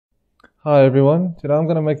Hi everyone, today I'm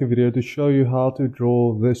going to make a video to show you how to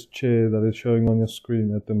draw this chair that is showing on your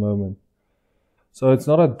screen at the moment. So it's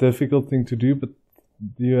not a difficult thing to do, but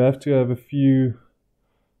you have to have a few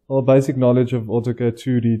basic knowledge of AutoCAD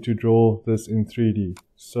 2D to draw this in 3D.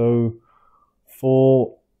 So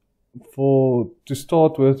to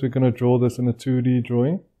start with, we're going to draw this in a 2D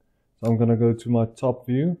drawing. So I'm going to go to my top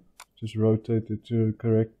view, just rotate it to the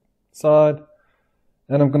correct side,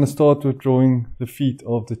 and I'm going to start with drawing the feet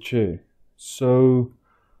of the chair. So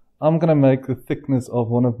I'm going to make the thickness of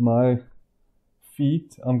one of my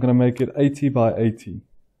feet, I'm going to make it 80 by 80.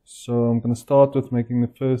 So I'm going to start with making the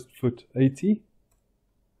first foot 80.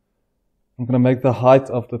 I'm going to make the height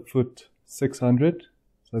of the foot 600.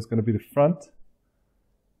 So it's going to be the front.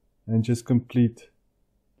 And just complete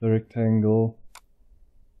the rectangle.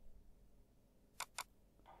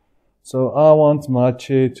 So I want my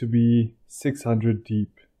chair to be 600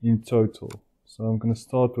 deep in total. So I'm going to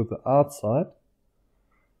start with the outside.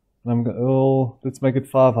 And I'm going to, let's make it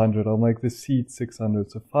 500. I'll make the seat 600.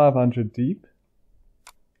 So 500 deep.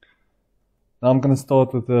 Now I'm going to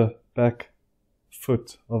start with the back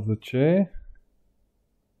foot of the chair,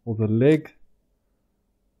 or the leg.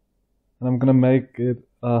 And I'm going to make it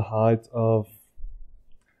a height of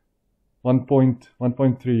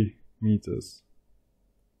 1.3 meters.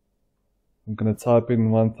 I'm going to type in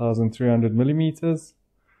 1,300 millimeters.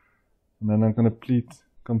 And then I'm going to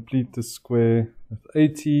complete the square with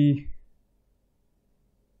 80.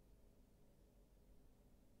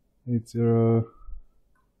 80. I'm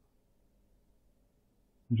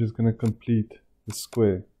just going to complete the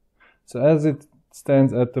square. So as it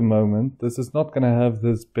stands at the moment, this is not going to have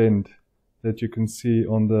this bend that you can see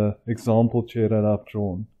on the example chair that I've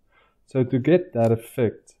drawn. So to get that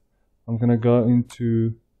effect, I'm going to go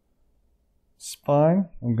into spine.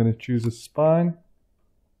 I'm going to choose a spine.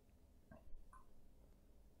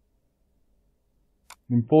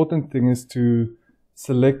 The important thing is to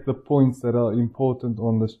select the points that are important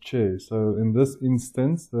on this chair. So in this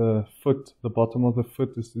instance, the bottom of the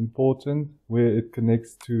foot is important, where it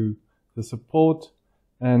connects to the support,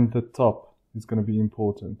 and the top is going to be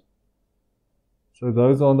important. So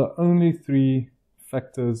those are the only three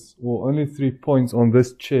factors, or only 3 points on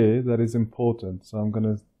this chair that is important. So I'm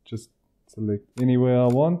going to just select anywhere I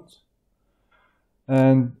want.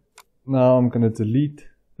 And now I'm going to delete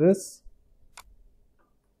this.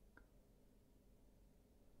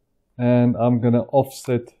 And I'm going to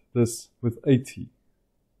offset this with 80.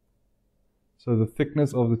 So the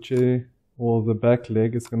thickness of the chair, or the back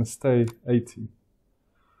leg, is going to stay 80.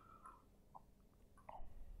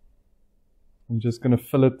 I'm just going to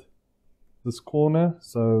fillet this corner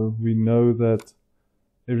so we know that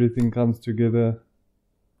everything comes together.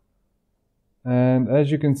 And as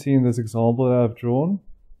you can see in this example that I've drawn,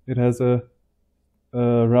 it has a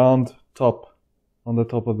round top on the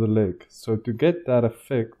top of the leg. So to get that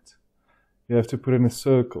effect, you have to put in a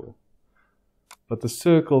circle. But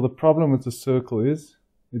the problem with the circle is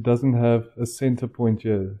it doesn't have a center point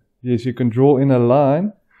here. Yes, you can draw in a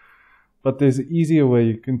line, but there's an easier way.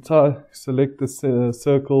 You can select the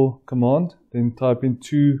circle command, then type in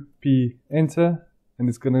 2p, enter, and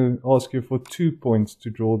it's going to ask you for 2 points to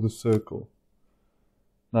draw the circle.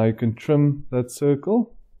 Now you can trim that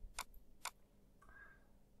circle,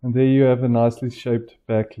 and there you have a nicely shaped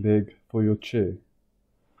back leg for your chair.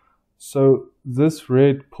 So this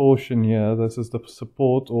red portion here, this is the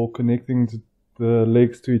support, or connecting the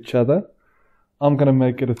legs to each other. I'm going to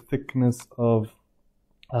make it a thickness of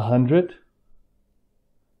 100.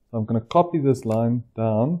 So I'm going to copy this line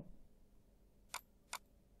down.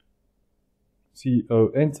 CO,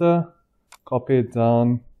 enter. Copy it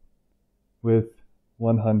down with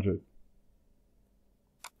 100.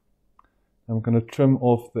 I'm going to trim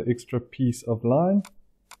off the extra piece of line.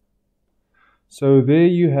 So there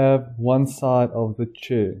you have one side of the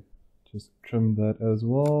chair. Just trim that as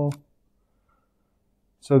well.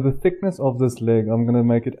 So the thickness of this leg, I'm going to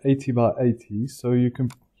make it 80 by 80. So you can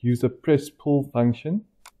use a press pull function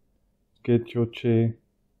to get your chair,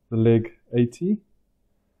 the leg 80.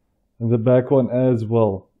 And the back one as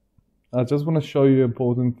well. I just want to show you an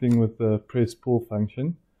important thing with the press pull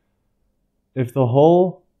function. If the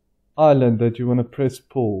whole island that you want to press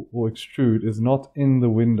pull or extrude is not in the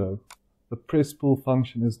window, the press pull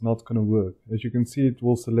function is not going to work. As you can see, it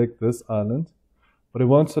will select this island, but it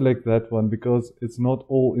won't select that one because it's not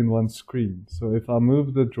all in one screen. So if I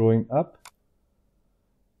move the drawing up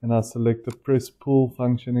and I select the press pull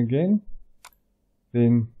function again,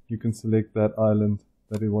 then you can select that island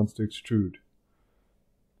that it wants to extrude.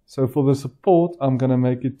 So for the support, I'm going to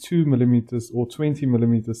make it 2 millimeters or 20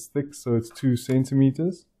 millimeters thick, so it's 2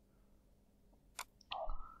 centimeters.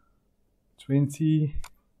 20.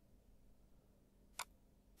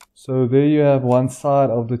 So there you have one side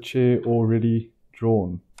of the chair already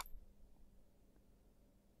drawn.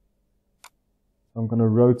 I'm going to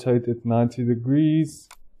rotate it 90 degrees.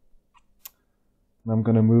 And I'm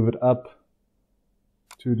going to move it up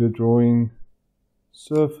to the drawing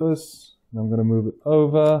surface. And I'm going to move it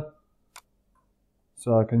over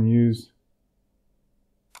so I can use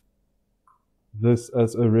this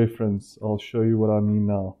as a reference. I'll show you what I mean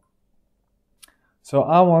now. So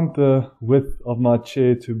I want the width of my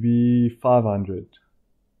chair to be 500.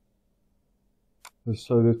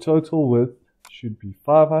 So the total width should be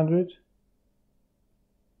 500.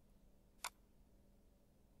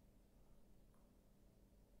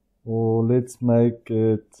 Or let's make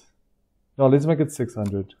it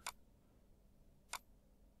 600.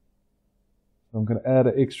 So I'm going to add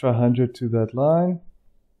an extra 100 to that line.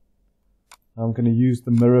 I'm going to use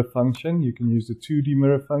the mirror function. You can use the 2D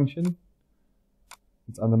mirror function.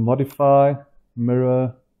 It's under modify,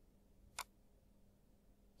 mirror,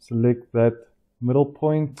 select that middle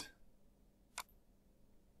point,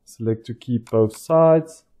 select to keep both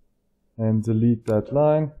sides, and delete that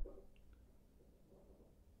line.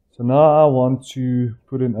 So now I want to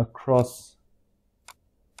put in a cross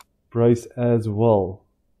brace as well,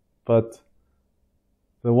 but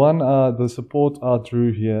the support I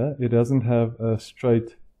drew here, it doesn't have a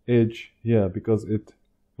straight edge here because it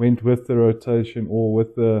went with the rotation or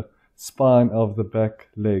with the spine of the back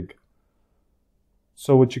leg.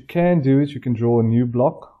 So what you can do is you can draw a new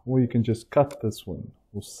block, or you can just cut this one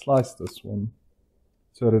or slice this one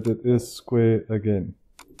so that it is square again.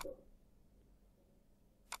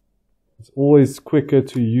 It's always quicker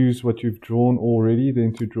to use what you've drawn already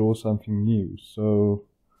than to draw something new. So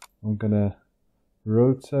I'm gonna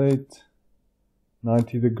rotate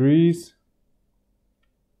 90 degrees.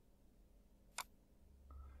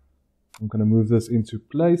 I'm going to move this into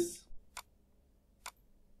place.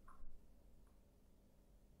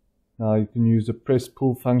 Now you can use the press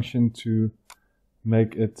pull function to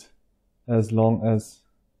make it as long as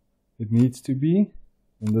it needs to be.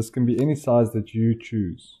 And this can be any size that you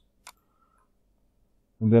choose.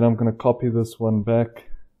 And then I'm going to copy this one back.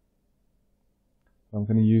 I'm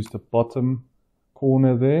going to use the bottom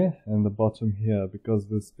corner there and the bottom here because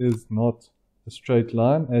this is not a straight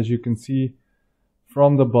line. As you can see,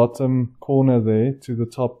 from the bottom corner there to the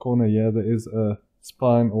top corner here, there is a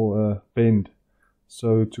spine or a bend.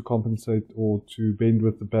 So to compensate or to bend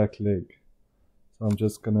with the back leg. So I'm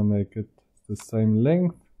just going to make it the same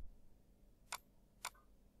length.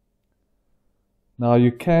 Now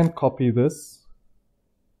you can copy this.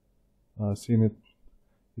 I've seen it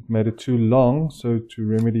made it too long. So to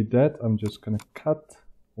remedy that, I'm just going to cut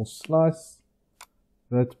or slice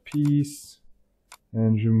that piece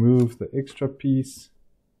and remove the extra piece.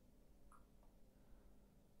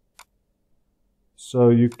 So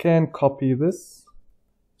you can copy this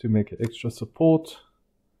to make an extra support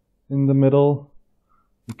in the middle.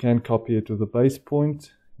 You can copy it to the base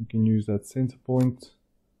point. You can use that center point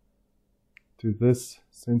to this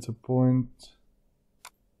center point.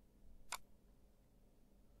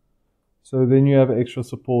 So then you have extra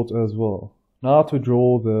support as well. Now to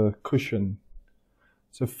draw the cushion.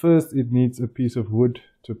 So first it needs a piece of wood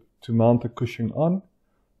to mount the cushion on.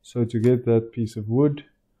 So to get that piece of wood,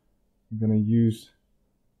 I'm going to use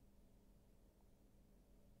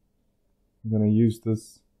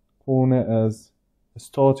this corner as a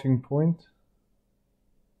starting point.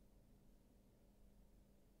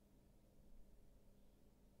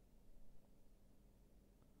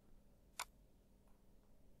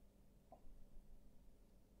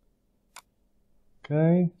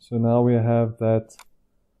 Okay, so now we have that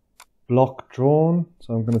block drawn.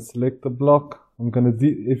 So I'm going to select the block.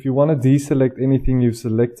 If you want to deselect anything you've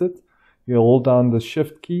selected, you hold down the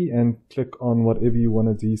shift key and click on whatever you want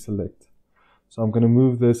to deselect. So I'm going to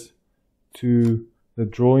move this to the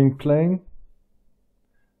drawing plane.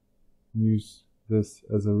 Use this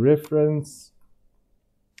as a reference.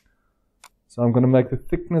 So I'm going to make the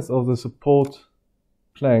thickness of the support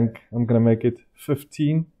plank, I'm going to make it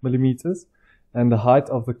 15 millimeters. And the height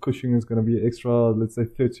of the cushion is going to be extra, let's say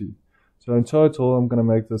 30. So in total, I'm going to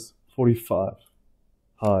make this 45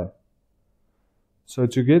 high. So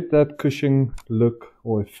to get that cushion look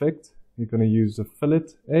or effect, you're going to use the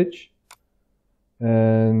fillet edge.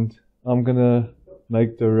 And I'm going to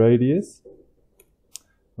make the radius.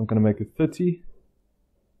 I'm going to make it 30.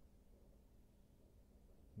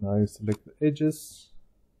 Now you select the edges.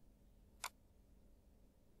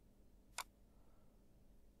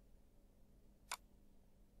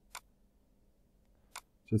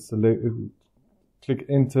 Just click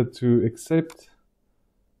enter to accept.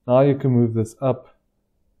 Now you can move this up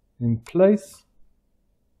in place.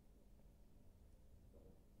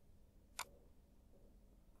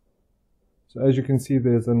 So as you can see,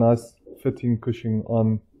 there's a nice fitting cushion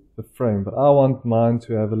on the frame, but I want mine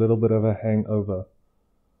to have a little bit of a hangover.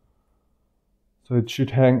 So it should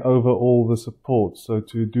hang over all the supports. So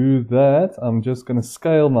to do that, I'm just going to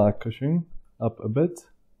scale my cushion up a bit.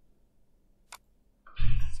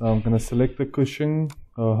 So I'm going to select the cushion,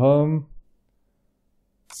 go home,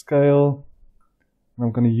 scale, and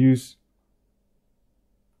I'm going to use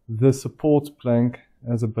the support plank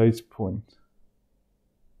as a base point.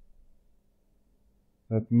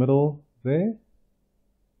 That middle there.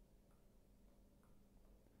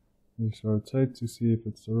 Just rotate to see if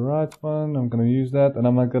it's the right one. I'm going to use that, and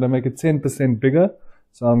I'm going to make it 10% bigger.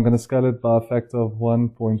 So I'm going to scale it by a factor of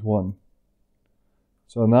 1.1.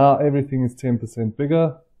 So now everything is 10%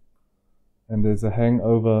 bigger, and there's a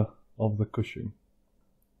hangover of the cushion.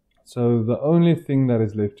 So the only thing that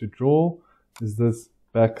is left to draw is this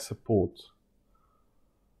back support.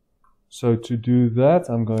 So to do that,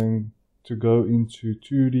 I'm going to go into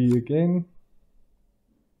 2D again.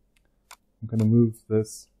 I'm going to move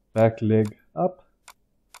this back leg up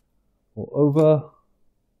or over,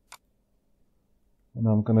 and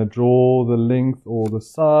I'm going to draw the length or the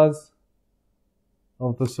size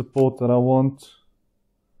of the support that I want.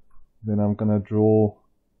 Then I'm going to draw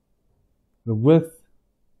the width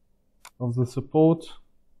of the support.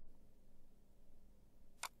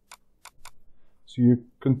 So you're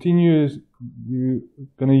going to use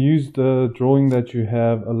the drawing that you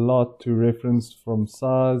have a lot to reference from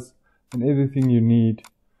size and everything you need.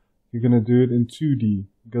 You're going to do it in 2D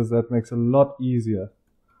because that makes it a lot easier.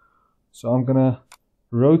 So I'm going to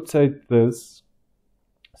rotate this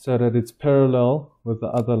so that it's parallel with the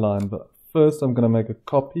other line. But first I'm going to make a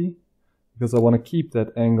copy because I want to keep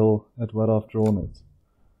that angle at what I've drawn it.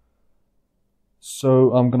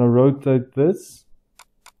 So I'm going to rotate this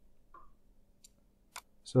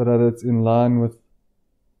so that it's in line with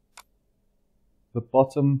the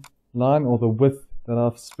bottom line or the width that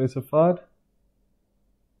I've specified.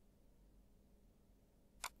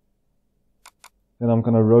 Then I'm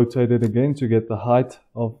going to rotate it again to get the height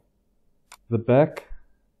of the back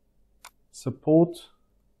support,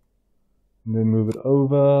 and then move it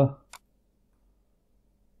over.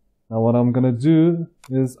 Now what I'm going to do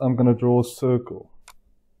is I'm going to draw a circle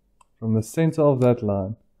from the center of that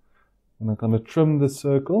line, and I'm going to trim the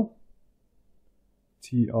circle,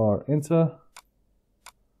 TR, enter.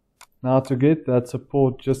 Now to get that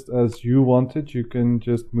support just as you want it, you can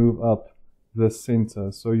just move up the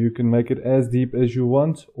center. So you can make it as deep as you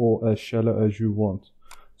want or as shallow as you want.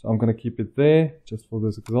 So I'm going to keep it there just for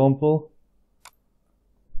this example.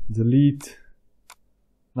 Delete.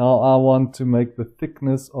 Now I want to make the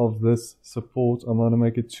thickness of this support. I'm going to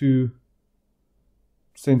make it 2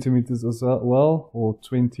 centimeters as well, or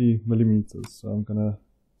 20 millimeters. So I'm going to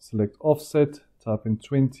select offset, type in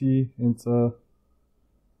 20, enter,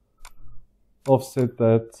 offset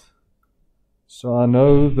that. So I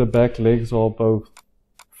know the back legs are both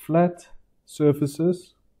flat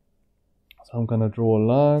surfaces. So I'm going to draw a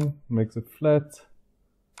line, makes it flat.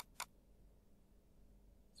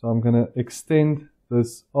 So I'm going to extend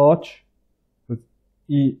this arch with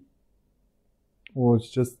E, or it's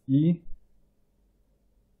just E.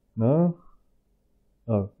 No.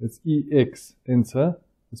 Oh, it's EX, enter.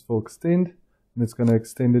 It's for extend, and it's going to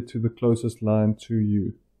extend it to the closest line to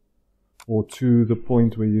you, or to the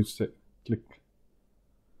point where you click.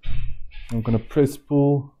 I'm going to press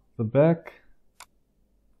pull the back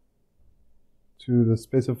to the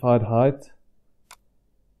specified height.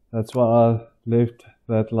 That's why I left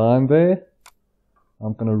that line there.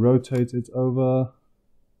 I'm going to rotate it over.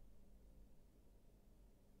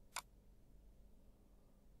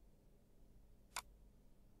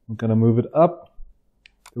 I'm going to move it up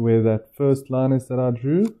to where that first line is that I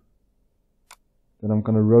drew. Then I'm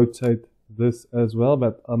going to rotate this as well,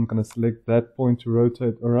 but I'm going to select that point to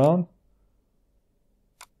rotate around.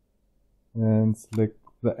 And select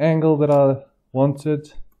the angle that I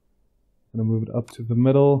wanted. I'm going to move it up to the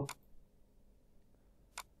middle.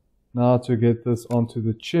 Now to get this onto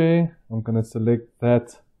the chair, I'm going to select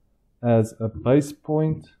that as a base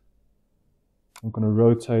point. I'm going to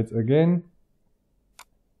rotate again.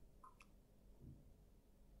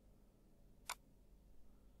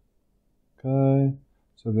 Okay,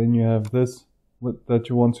 so then you have this that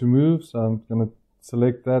you want to move. So I'm going to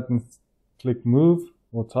select that and click move,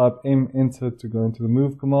 or type M, enter to go into the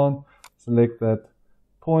move command. Select that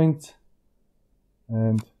point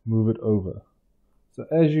and move it over. So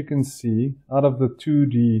as you can see, out of the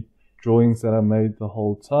 2D drawings that I made the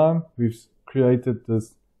whole time, we've created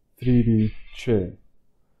this 3D chair.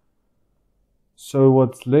 So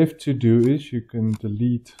what's left to do is you can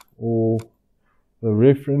delete all the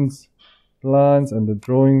reference lines and the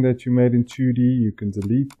drawing that you made in 2D. You can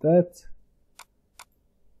delete that.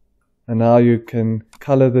 And now you can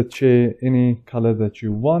color the chair any color that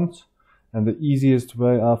you want. And the easiest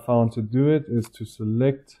way I found to do it is to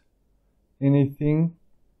select anything,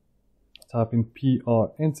 type in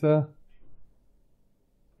PR, enter,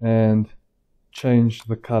 and change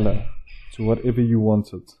the color to whatever you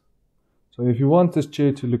wanted. So if you want this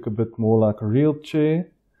chair to look a bit more like a real chair,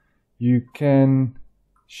 you can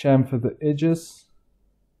chamfer the edges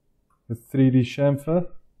with 3D chamfer,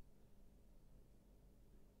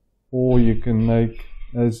 or you can make,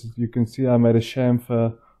 as you can see, I made a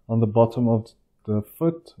chamfer on the bottom of the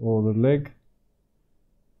foot or the leg,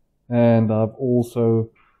 and I've also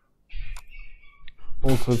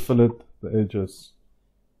filleted the edges.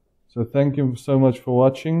 So thank you so much for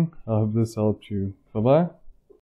watching. I hope this helped you. Bye bye.